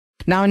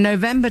Now, in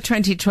November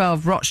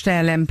 2012,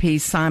 Rochdale MP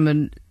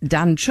Simon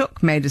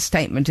Danczuk made a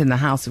statement in the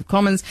House of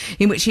Commons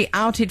in which he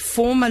outed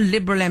former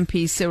Liberal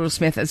MP Cyril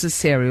Smith as a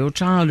serial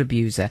child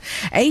abuser.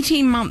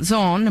 18 months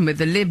on, and with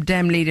the Lib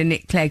Dem leader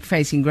Nick Clegg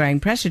facing growing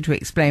pressure to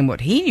explain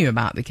what he knew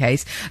about the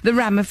case, the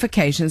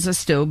ramifications are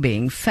still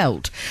being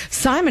felt.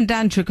 Simon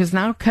Danczuk has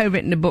now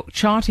co-written a book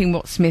charting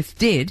what Smith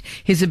did,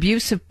 his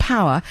abuse of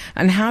power,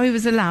 and how he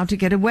was allowed to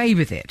get away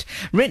with it.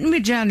 Written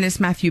with journalist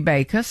Matthew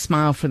Baker,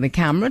 Smile from the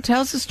Camera,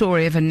 tells the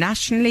story of a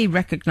nationally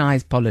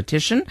recognised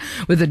politician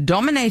with a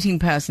dominating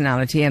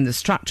personality and the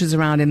structures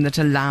around him that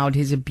allowed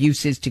his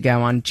abuses to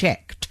go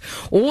unchecked.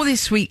 All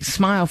this week's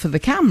Smile for the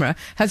Camera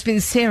has been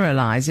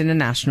serialised in a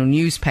national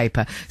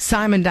newspaper.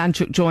 Simon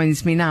Danczuk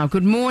joins me now.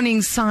 Good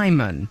morning,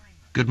 Simon.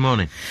 Good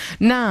morning.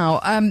 Now,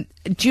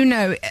 do you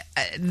know,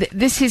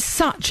 this is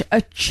such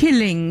a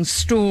chilling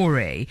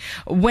story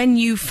when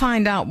you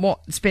find out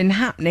what's been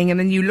happening and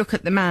then you look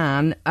at the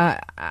man.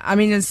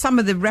 And some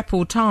of the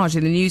reportage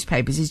in the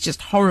newspapers is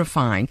just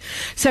horrifying.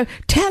 So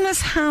tell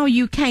us how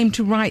you came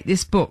to write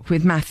this book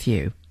with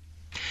Matthew.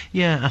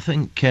 Yeah, I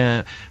think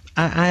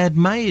I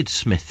admired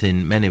Smith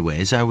in many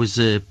ways. I was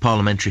a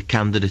parliamentary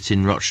candidate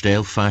in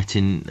Rochdale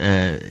fighting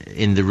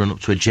in the run-up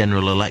to a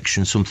general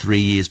election some 3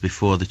 years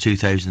before the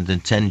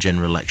 2010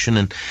 general election,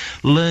 and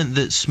learned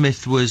that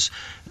Smith was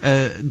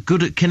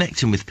good at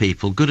connecting with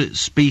people, good at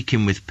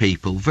speaking with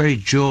people, very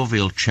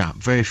jovial chap,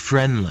 very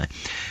friendly.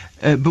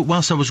 But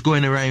whilst I was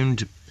going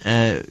around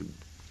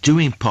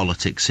doing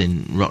politics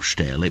in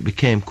Rochdale, it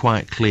became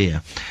quite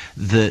clear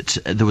that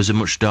there was a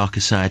much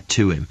darker side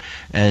to him,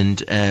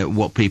 and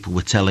what people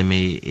were telling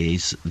me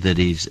is that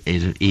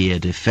he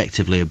had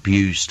effectively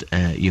abused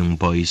young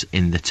boys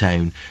in the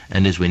town,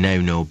 and as we now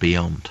know,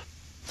 beyond.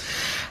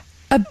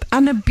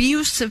 An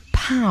abuse of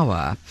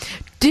power.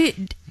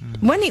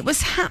 When it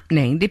was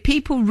happening, did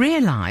people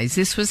realise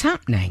this was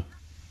happening?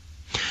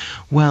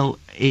 Well,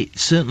 it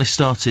certainly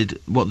started,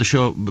 what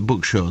the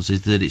book shows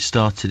is that it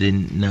started in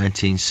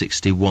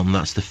 1961.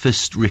 That's the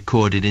first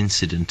recorded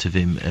incident of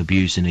him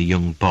abusing a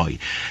young boy.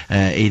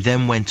 He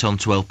then went on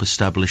to help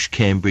establish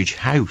Cambridge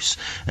House,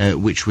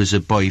 which was a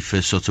boy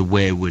for sort of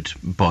wayward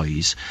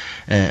boys,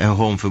 a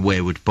home for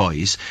wayward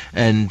boys,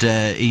 and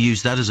he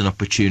used that as an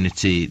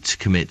opportunity to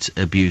commit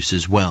abuse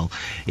as well.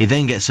 He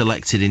then gets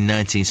elected in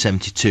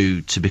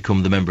 1972 to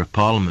become the Member of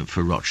Parliament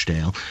for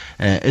Rochdale.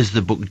 As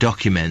the book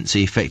documents,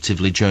 he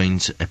effectively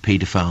joins a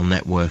paedophile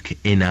network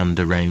in and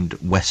around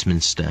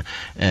Westminster,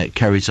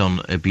 carries on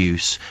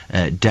abuse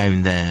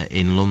down there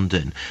in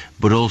London,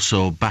 but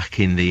also back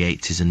in the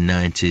 80s and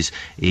 90s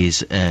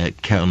is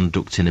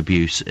conducting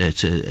abuse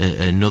at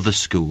another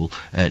school,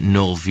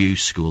 Knoll View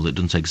School, that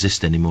doesn't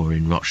exist anymore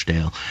in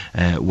Rochdale,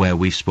 where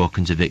we've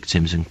spoken to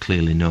victims and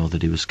clearly know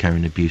that he was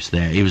carrying abuse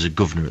there. He was a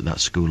governor at that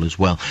school as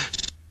well.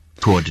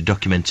 Recorded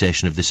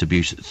documentation of this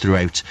abuse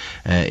throughout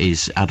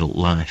his adult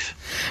life.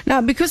 Now,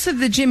 because of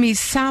the Jimmy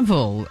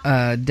Savile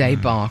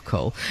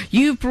debacle,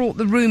 you brought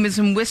the rumours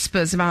and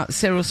whispers about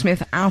Cyril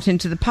Smith out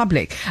into the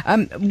public.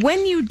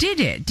 When you did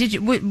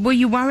it, were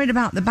you worried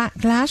about the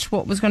backlash?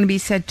 What was going to be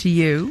said to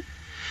you?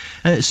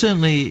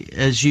 Certainly,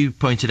 as you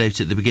pointed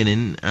out at the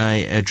beginning, I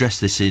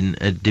addressed this in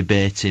a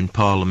debate in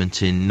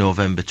Parliament in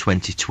November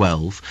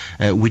 2012.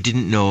 We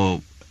didn't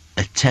know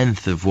a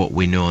tenth of what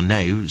we know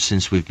now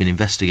since we've been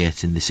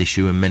investigating this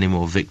issue, and many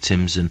more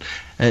victims and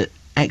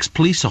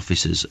ex-police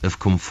officers have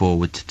come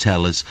forward to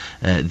tell us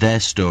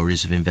their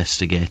stories of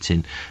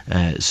investigating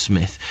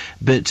Smith.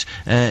 But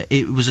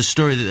it was a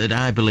story that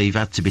I believe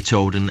had to be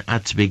told and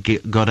had to be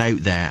got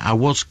out there. I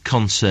was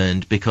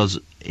concerned because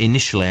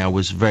initially I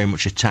was very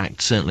much attacked,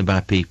 certainly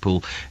by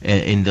people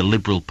in the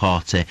Liberal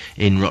Party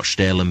in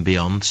Rochdale and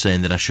beyond,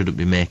 saying that I shouldn't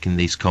be making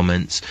these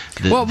comments.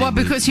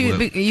 Because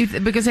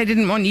they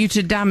didn't want you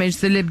to damage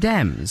the Lib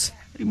Dems?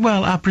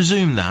 Well, I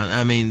presume that.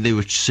 I mean, they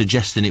were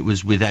suggesting it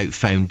was without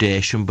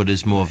foundation, but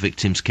as more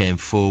victims came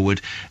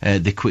forward,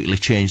 they quickly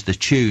changed the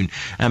tune.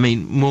 I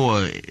mean,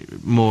 more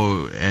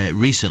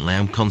recently,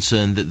 I'm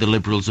concerned that the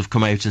Liberals have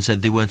come out and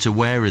said they weren't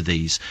aware of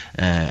these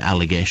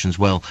allegations.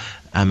 Well,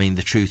 I mean,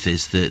 the truth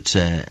is that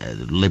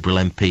Liberal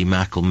MP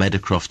Michael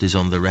Meadowcroft is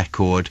on the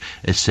record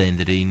as saying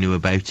that he knew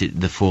about it.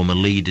 The former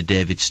leader,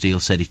 David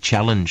Steele, said he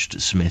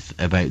challenged Smith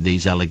about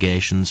these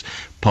allegations.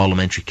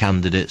 Parliamentary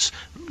candidates,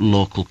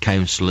 local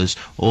councillors,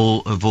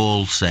 have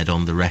all said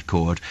on the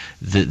record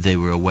that they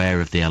were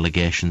aware of the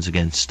allegations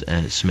against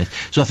Smith.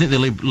 So I think the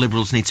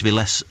Liberals need to be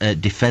less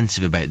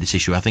defensive about this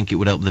issue. I think it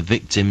would help the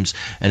victims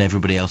and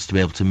everybody else to be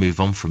able to move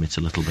on from it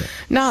a little bit.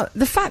 Now,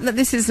 the fact that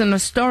this is an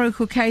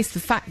historical case, the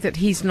fact that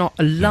he's not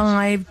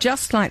alive,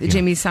 just like the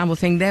Jimmy Savile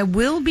thing, there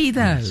will be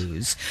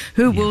those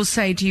who will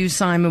say to you,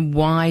 Simon,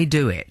 why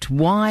do it?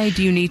 Why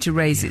do you need to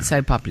raise it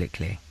so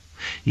publicly?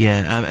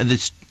 Yeah, and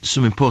there's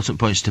some important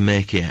points to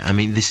make here. I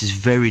mean, this is a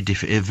very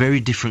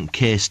different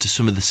case to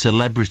some of the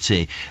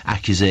celebrity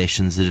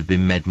accusations that have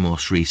been made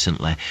most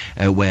recently,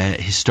 where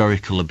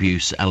historical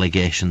abuse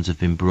allegations have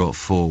been brought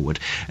forward.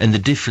 And the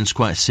difference,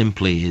 quite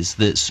simply, is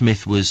that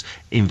Smith was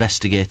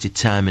investigated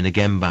time and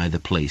again by the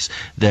police.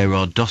 There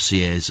are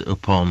dossiers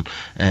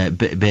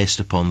based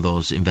upon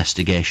those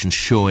investigations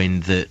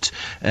showing that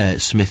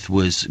Smith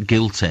was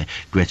guilty.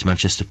 Greater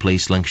Manchester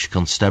Police, Lancashire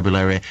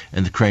Constabulary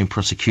and the Crown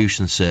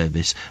Prosecution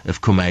Service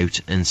have come out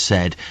and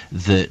said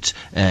that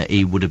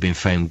he would have been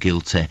found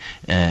guilty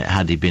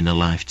had he been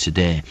alive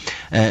today.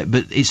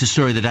 But it's a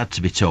story that had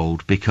to be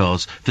told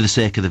because, for the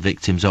sake of the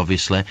victims,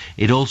 obviously,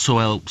 it also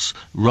helps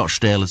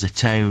Rochdale as a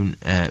town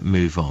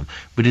move on.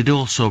 But it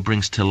also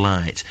brings to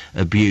light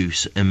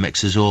abuse and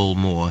makes us all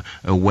more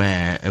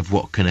aware of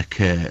what can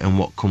occur and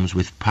what comes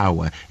with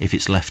power if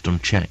it's left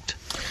unchecked.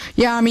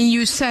 Yeah, I mean,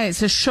 you say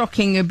it's a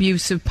shocking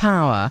abuse of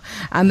power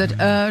and that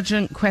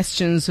urgent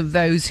questions of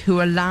those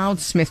who allowed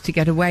Smith to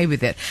get away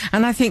with it.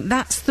 And I think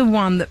that's the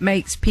one that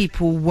makes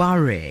people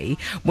worry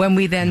when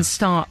we then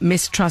start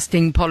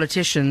mistrusting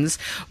politicians.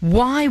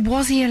 Why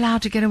was he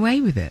allowed to get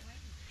away with it?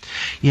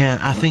 Yeah,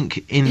 I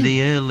think in the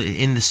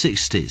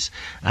 60s,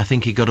 I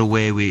think he got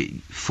away with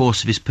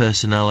force of his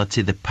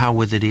personality, the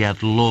power that he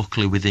had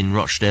locally within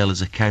Rochdale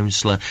as a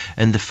councillor,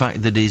 and the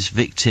fact that his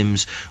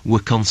victims were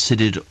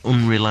considered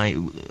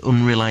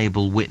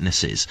unreliable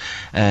witnesses.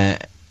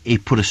 He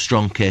put a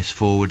strong case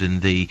forward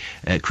and the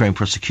Crown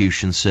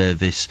Prosecution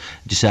Service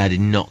decided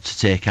not to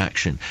take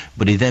action.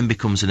 But he then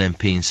becomes an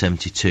MP in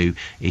 72,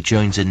 he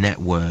joins a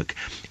network,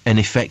 and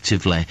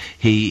effectively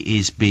he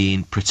is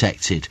being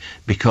protected,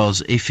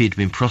 because if he'd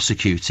been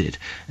prosecuted,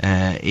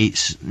 there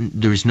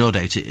is no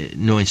doubt,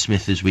 knowing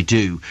Smith as we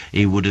do,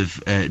 he would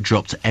have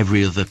dropped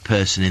every other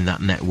person in that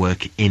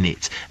network in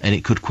it, and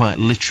it could quite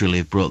literally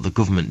have brought the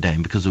government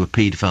down, because there were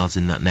paedophiles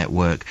in that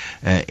network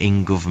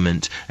in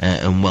government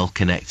and well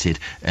connected,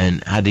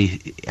 and had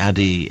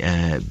he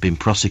been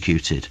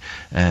prosecuted,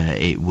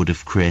 it would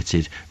have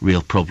created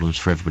real problems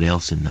for everybody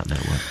else in that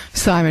network.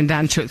 Simon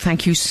Danczuk,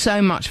 thank you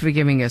so much for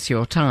giving us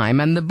your time.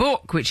 And the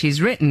book, which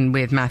is written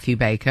with Matthew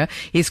Baker,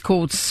 is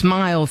called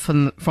Smile for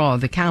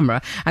the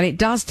Camera, and it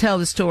does tell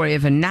the story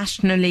of a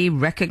nationally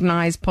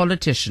recognised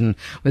politician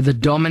with a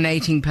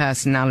dominating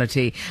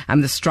personality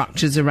and the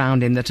structures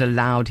around him that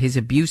allowed his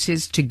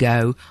abuses to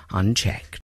go unchecked.